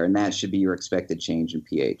get you there, and that should be your expected change in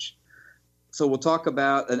pH. So we'll talk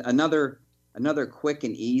about another quick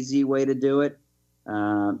and easy way to do it,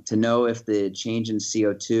 to know if the change in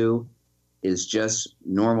CO2 is just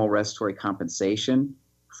normal respiratory compensation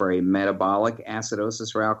for a metabolic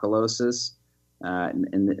acidosis or alkalosis.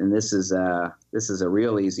 And this is a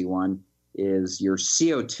real easy one. Is your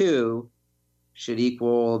CO2 should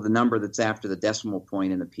equal the number that's after the decimal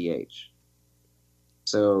point in the pH.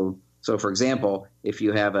 So So, for example, if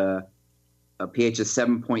you have a pH of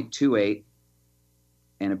 7.28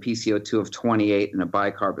 and a PCO2 of 28 and a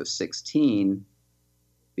bicarb of 16,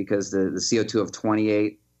 because the CO2 of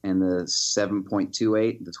 28 and the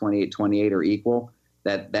 7.28, the 28 are equal,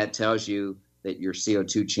 that tells you that your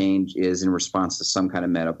CO2 change is in response to some kind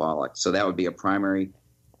of metabolic. So that would be a primary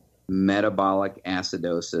metabolic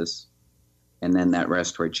acidosis, and then that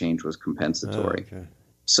respiratory change was compensatory. Okay.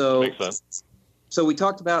 So Makes sense. So you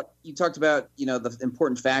talked about the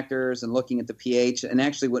important factors and looking at the pH. And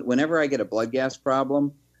actually, whenever I get a blood gas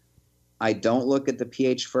problem, I don't look at the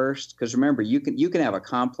pH first, because remember, you can have a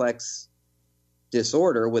complex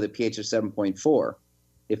disorder with a pH of 7.4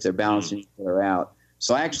 if they're balancing each other out.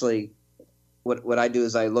 So actually, what I do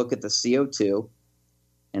is I look at the CO2,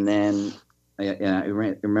 and then I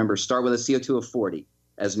remember start with a CO2 of 40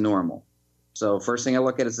 as normal. So first thing I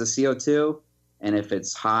look at is the CO2, and if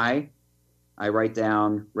it's high, I write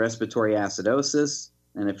down respiratory acidosis,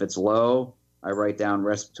 and if it's low, I write down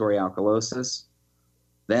respiratory alkalosis.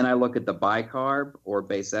 Then I look at the bicarb or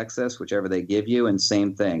base excess, whichever they give you, and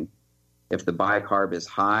same thing. If the bicarb is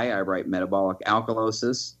high, I write metabolic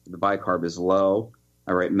alkalosis. If the bicarb is low,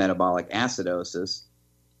 I write metabolic acidosis.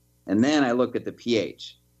 And then I look at the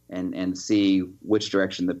pH and see which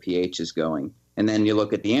direction the pH is going. And then you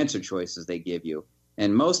look at the answer choices they give you.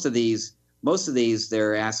 And most of these,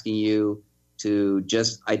 they're asking you to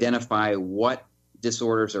just identify what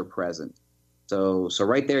disorders are present. So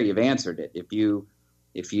right there, you've answered it. If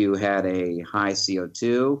you had a high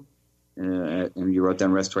CO2 and you wrote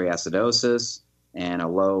down respiratory acidosis and a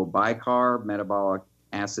low bicarb metabolic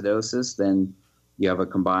acidosis, then you have a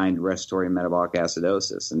combined respiratory and metabolic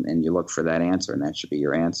acidosis, and you look for that answer, and that should be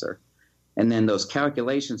your answer. And then those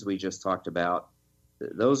calculations we just talked about,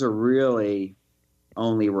 those are really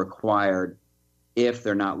only required if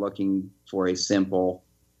they're not looking for a simple,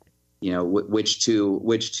 which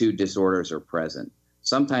two disorders are present.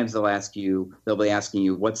 Sometimes they'll be asking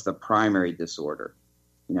you, what's the primary disorder?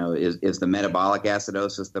 Is the metabolic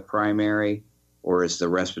acidosis the primary, or is the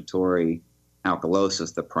respiratory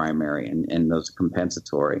alkalosis the primary? And those are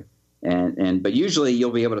compensatory. But usually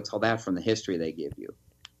you'll be able to tell that from the history they give you,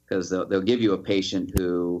 because they'll give you a patient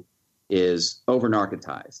who is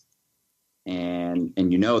over-narcotized. And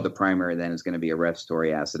the primary then is going to be a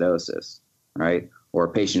respiratory acidosis, right? Or a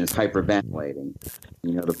patient is hyperventilating.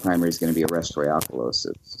 The primary is going to be a respiratory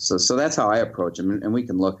alkalosis. So that's how I approach them, and we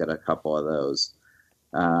can look at a couple of those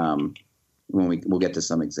when we'll get to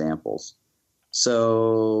some examples.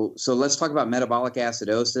 So let's talk about metabolic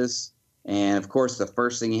acidosis. And of course, the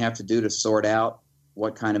first thing you have to do to sort out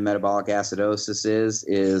what kind of metabolic acidosis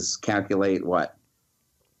is calculate what?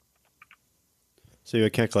 So you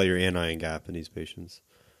would calculate your anion gap in these patients.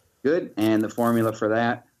 Good. And the formula for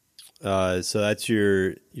that? So that's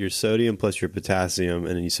your sodium plus your potassium,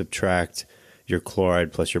 and then you subtract your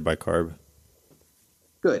chloride plus your bicarb.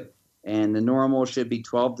 Good. And the normal should be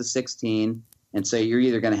 12 to 16. And so you're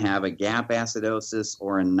either going to have a gap acidosis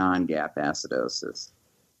or a non-gap acidosis.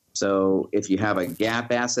 So if you have a gap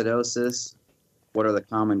acidosis, what are the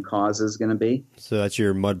common causes going to be? So that's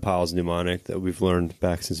your mud piles mnemonic that we've learned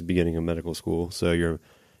back since the beginning of medical school. So your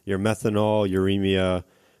methanol, uremia,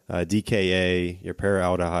 DKA, your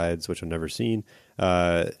paraaldehydes, which I've never seen,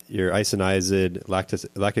 your isoniazid,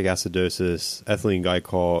 lactic acidosis, ethylene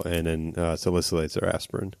glycol, and then salicylates or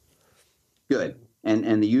aspirin. Good.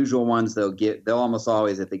 And the usual ones they'll almost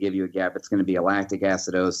always, if they give you a gap, it's going to be a lactic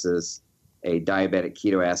acidosis, a diabetic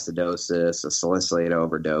ketoacidosis, a salicylate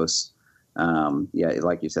overdose.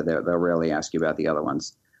 Like you said, they'll rarely ask you about the other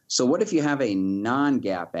ones. So what if you have a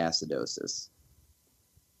non-gap acidosis?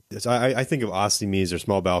 Yes, I think of ostomies or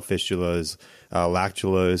small bowel fistulas,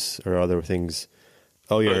 lactulose, or other things.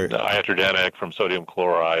 Oh, you're iatrogenic from sodium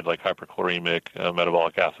chloride, like hyperchloremic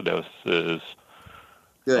metabolic acidosis.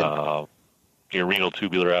 Good. Your renal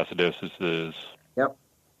tubular acidosis is. Yep.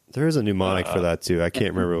 There is a mnemonic for that too. I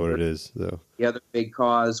can't remember what it is though. The other big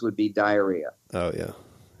cause would be diarrhea. Oh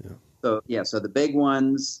yeah. So the big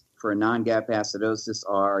ones for a non-gap acidosis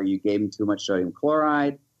are you gave them too much sodium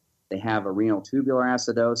chloride, they have a renal tubular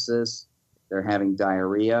acidosis, they're having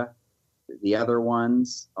diarrhea. The other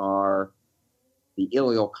ones are the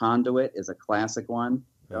ileal conduit is a classic one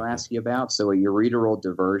they'll ask you about. So a ureteral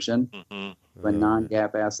diversion, a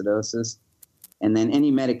non-gap acidosis. And then any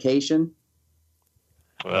medication.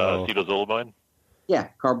 Acetazolamide? Yeah,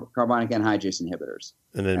 carbonic anhydrase inhibitors.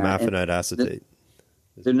 And then mafenide acetate.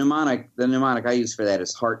 The mnemonic I use for that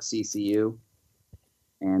is heart CCU.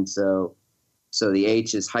 And so the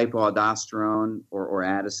H is hypoaldosterone or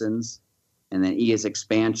Addison's. And then E is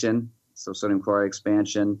expansion, so sodium chloride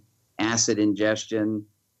expansion, acid ingestion,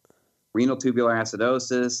 renal tubular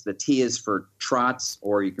acidosis. The T is for TROTS,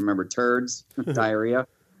 or you can remember turds, diarrhea.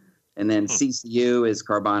 And then CCU is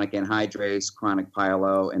carbonic anhydrase, chronic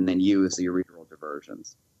pyelo, and then U is the urethral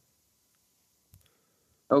diversions.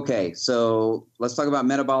 Okay, so let's talk about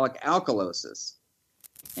metabolic alkalosis.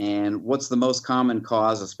 And what's the most common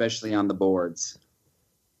cause, especially on the boards?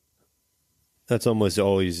 That's almost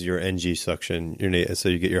always your NG suction. So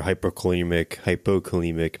you get your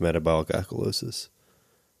hypokalemic metabolic alkalosis.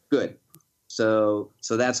 Good. So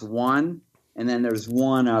that's one, and then there's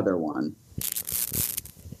one other one.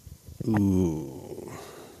 Ooh.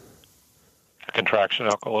 Contraction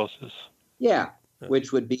alkalosis. Yeah,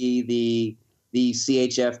 which would be the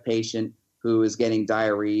CHF patient who is getting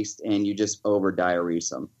diuresed and you just over-diurese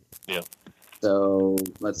them. Yeah. So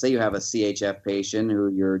let's say you have a CHF patient who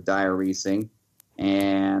you're diuresing,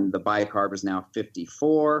 and the bicarb is now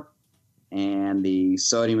 54, and the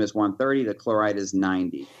sodium is 130, the chloride is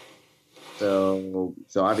 90. So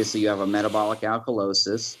obviously you have a metabolic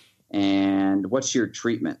alkalosis, and what's your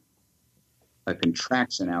treatment? A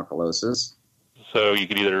contraction alkalosis. So you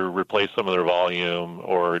could either replace some of their volume,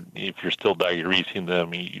 or if you're still diuresing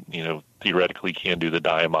them, you theoretically can do the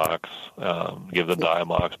Diamox, give them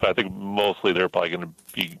Diamox. But I think mostly they're probably going to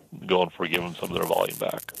be going for giving some of their volume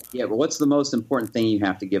back. Yeah, but what's the most important thing you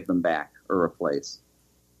have to give them back or replace?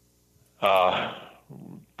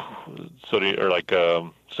 Sodium, or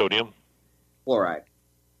sodium? Chloride.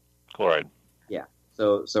 Chloride. Yeah.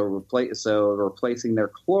 So replacing their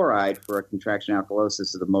chloride for a contraction alkalosis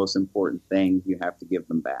is the most important thing you have to give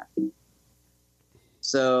them back.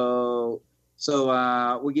 So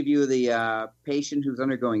we'll give you the patient who's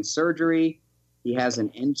undergoing surgery. He has an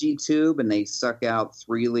NG tube, and they suck out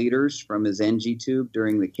 3 liters from his NG tube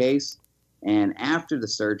during the case. And after the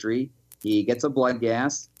surgery, he gets a blood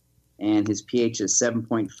gas, and his pH is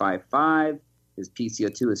 7.55, his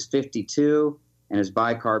PCO2 is 52, and his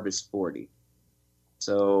bicarb is 40.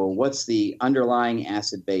 So what's the underlying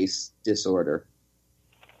acid-base disorder?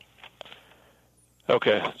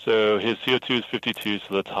 Okay, so his CO2 is 52,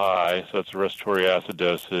 so that's high, so that's a respiratory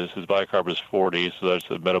acidosis. His bicarb is 40, so that's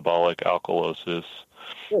a metabolic alkalosis,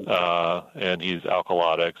 and he's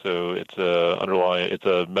alkalotic, so it's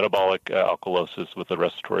a metabolic alkalosis with a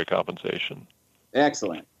respiratory compensation.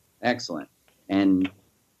 Excellent. And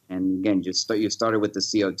again, you started with the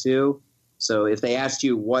CO2. So if they asked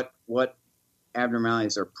you what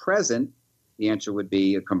abnormalities are present, the answer would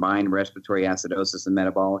be a combined respiratory acidosis and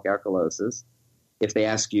metabolic alkalosis. If they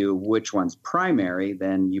ask you which one's primary,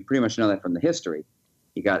 then you pretty much know that from the history.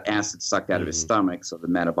 You got acid sucked out of his stomach, so the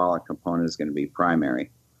metabolic component is going to be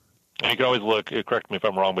primary. And you can always look, correct me if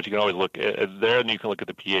I'm wrong, but you can always look at there, and you can look at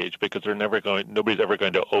the pH, because nobody's ever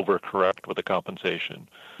going to overcorrect with a compensation.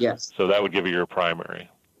 Yes. So that would give you your primary.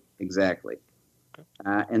 Exactly.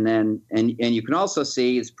 And you can also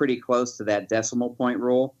see it's pretty close to that decimal point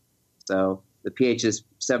rule. So the pH is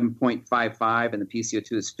 7.55 and the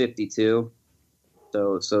PCO2 is 52.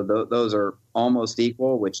 So those are almost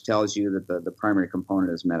equal, which tells you that the primary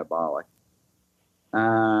component is metabolic.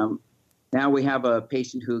 Now we have a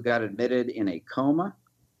patient who got admitted in a coma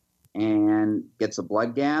and gets a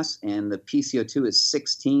blood gas, and the PCO2 is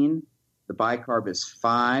 16, the bicarb is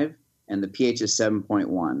 5, and the pH is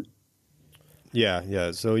 7.1.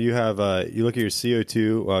 Yeah. So you have you look at your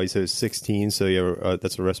CO2. Well, you said it's 16, so you have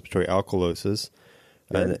that's a respiratory alkalosis,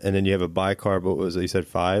 and then you have a bicarb. What was it? You said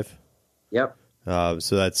 5. Yep.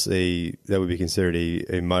 So that would be considered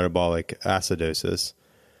a metabolic acidosis.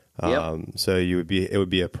 So it would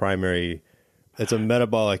be a primary. It's a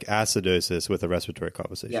metabolic acidosis with a respiratory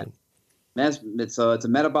compensation. Yeah. So it's a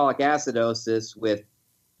metabolic acidosis with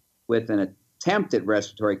an attempt at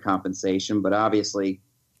respiratory compensation, but obviously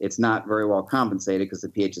it's not very well compensated because the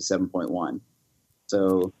pH is 7.1.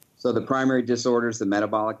 So the primary disorder is the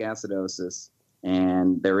metabolic acidosis,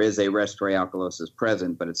 and there is a respiratory alkalosis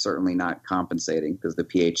present, but it's certainly not compensating because the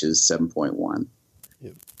pH is 7.1.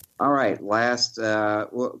 Yep. All right, last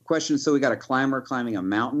question. So we got a climber climbing a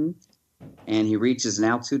mountain, and he reaches an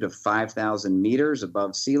altitude of 5,000 meters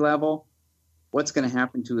above sea level. What's going to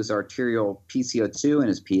happen to his arterial PCO2 and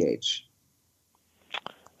his pH?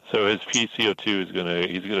 So his PCO2 is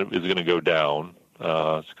going to go down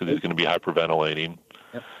because he's going to be hyperventilating,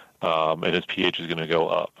 and his pH is going to go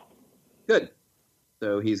up. Good.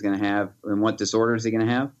 So he's going to have, and what disorder is he going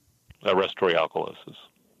to have? A respiratory alkalosis.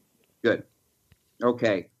 Good.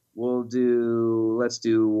 Okay, let's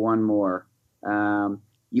do one more.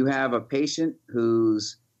 You have a patient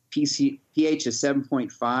whose pH is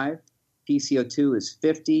 7.5, PCO2 is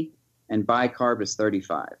 50, and bicarb is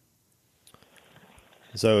 35.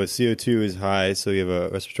 So CO2 is high, so you have a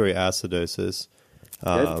respiratory acidosis.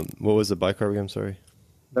 What was the bicarb again? I'm sorry.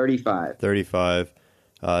 35. 35.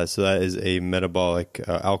 So that is a metabolic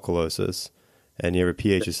alkalosis, and you have a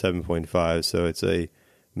pH of 7.5. So it's a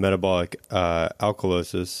metabolic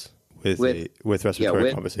alkalosis with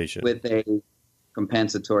respiratory compensation. With a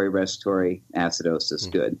compensatory respiratory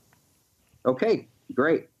acidosis. Good. Okay,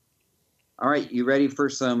 great. All right, you ready for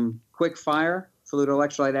some quick fire fluid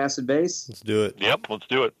electrolyte acid base? Let's do it. Yep, let's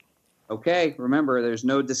do it. Okay, remember, there's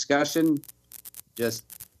no discussion. Just,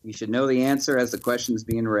 you should know the answer as the question is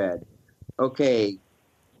being read. Okay,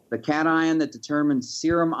 the cation that determines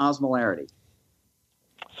serum osmolarity.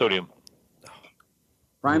 Sodium.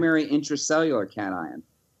 Primary intracellular cation.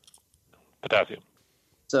 Potassium.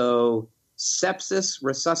 So, sepsis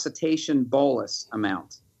resuscitation bolus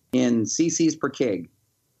amount in cc's per kg.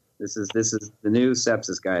 This is the new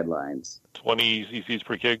sepsis guidelines. 20 cc's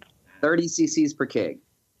per kg. 30 cc's per kg.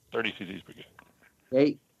 30 cc's per kg.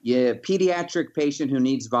 Okay, yeah, pediatric patient who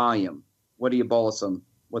needs volume. What do you bolus them?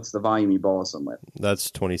 What's the volume you bolus them with?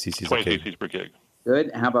 That's 20 cc's 20 a kg. cc's per kg.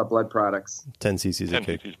 Good. How about blood products? 10 cc's 10 a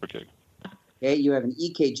kg. cc's per kg. Okay, you have an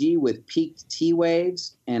EKG with peaked T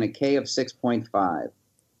waves and a K of 6.5.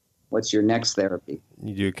 What's your next therapy?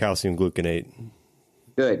 You do calcium gluconate.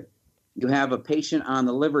 Good. You have a patient on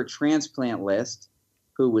the liver transplant list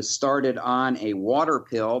who was started on a water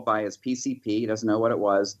pill by his PCP. He doesn't know what it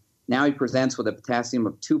was. Now he presents with a potassium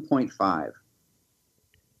of 2.5.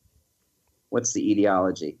 What's the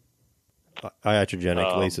etiology?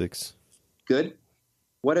 Iatrogenic Lasix. Good.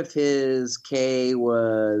 What if his K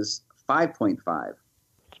was 5.5?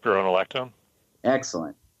 Spironolactone.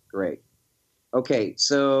 Excellent. Great. Okay,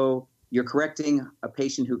 so you're correcting a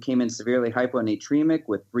patient who came in severely hyponatremic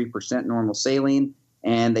with 3% normal saline,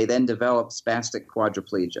 and they then developed spastic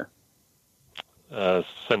quadriplegia.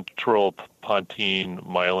 Central pontine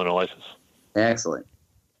myelinolysis. Excellent.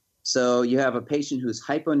 So you have a patient who's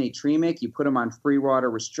hyponatremic. You put them on free water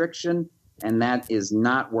restriction, and that is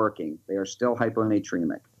not working. They are still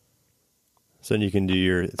hyponatremic. So then you can do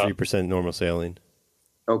your 3% normal saline.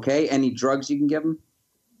 Okay, any drugs you can give them?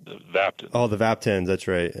 The Vaptan. Oh, the Vaptans, that's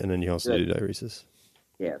right. And then you also do diuresis.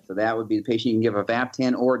 Yeah, so that would be the patient you can give a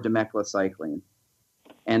Vaptan or dimeclocycline.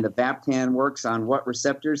 And the Vaptan works on what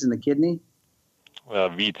receptors in the kidney?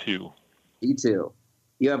 V2. V2.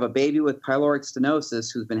 You have a baby with pyloric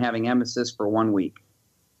stenosis who's been having emesis for 1 week.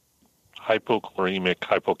 Hypochloremic,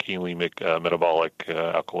 hypokalemic metabolic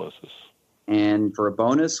alkalosis. And for a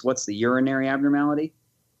bonus, what's the urinary abnormality?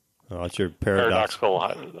 Oh, it's your paradoxical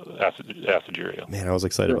aciduria. Man, I was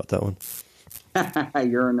excited about that one.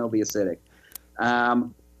 Urine will be acidic.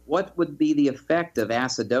 What would be the effect of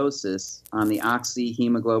acidosis on the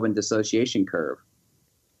oxyhemoglobin dissociation curve?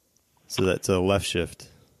 So that's a left shift.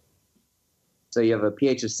 So you have a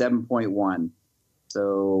pH of 7.1.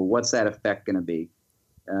 So what's that effect going to be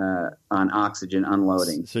on oxygen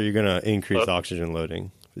unloading? So you're going to increase oxygen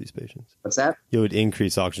loading for these patients. What's that? You would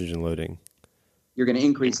increase oxygen loading. You're going to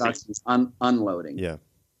increase oxygen unloading. Yeah.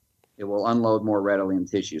 It will unload more readily in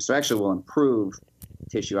tissue. So actually will improve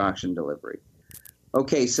tissue oxygen delivery.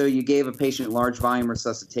 Okay, so you gave a patient large volume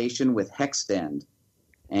resuscitation with Hextend,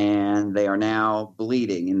 and they are now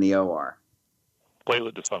bleeding in the OR.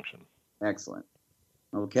 Platelet dysfunction. Excellent.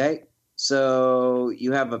 Okay, so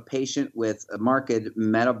you have a patient with a marked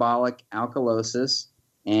metabolic alkalosis,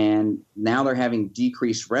 and now they're having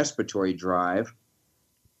decreased respiratory drive.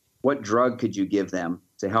 What drug could you give them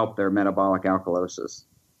to help their metabolic alkalosis?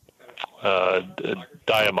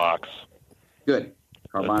 Diamox. Good.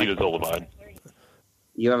 Acetazolamide.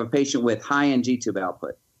 You have a patient with high NG-tube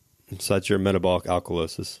output. So that's your metabolic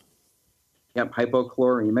alkalosis. Yep,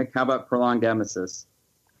 hypochloremic. How about prolonged emesis?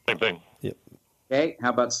 Same thing. Yep. Okay,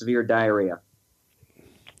 how about severe diarrhea?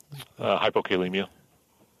 Hypokalemia.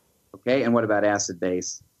 Okay, and what about acid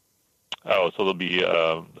base? Oh, so there'll be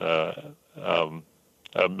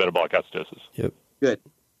metabolic acidosis. Yep. Good.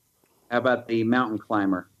 How about the mountain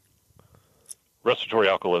climber? Respiratory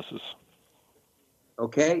alkalosis.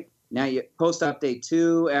 Okay, now you post-op day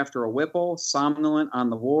 2 after a Whipple, somnolent on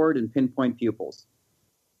the ward, and pinpoint pupils.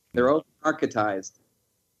 They're narcotized.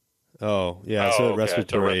 Oh, yeah, so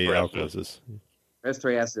respiratory alkalosis.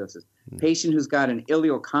 Respiratory acidosis. Patient who's got an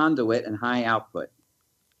ileal conduit and high output.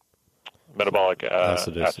 Metabolic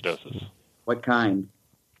acidosis. What kind?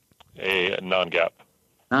 A non-gap.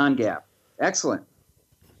 Non-gap. Excellent.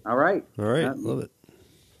 All right. All right, love it.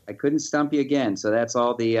 I couldn't stump you again. So that's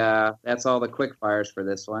all the quick fires for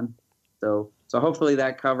this one. So hopefully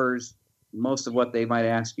that covers most of what they might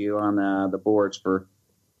ask you on the boards for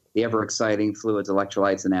the ever exciting fluids,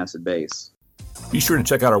 electrolytes, and acid base. Be sure to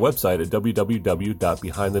check out our website at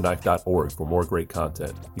www.behindtheknife.org for more great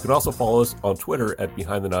content. You can also follow us on Twitter at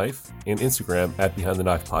Behind the Knife and Instagram at Behind the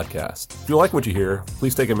Knife Podcast. If you like what you hear,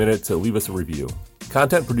 please take a minute to leave us a review.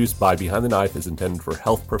 Content produced by Behind the Knife is intended for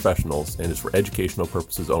health professionals and is for educational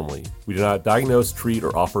purposes only. We do not diagnose, treat,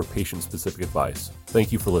 or offer patient-specific advice.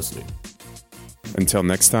 Thank you for listening. Until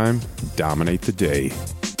next time, dominate the day.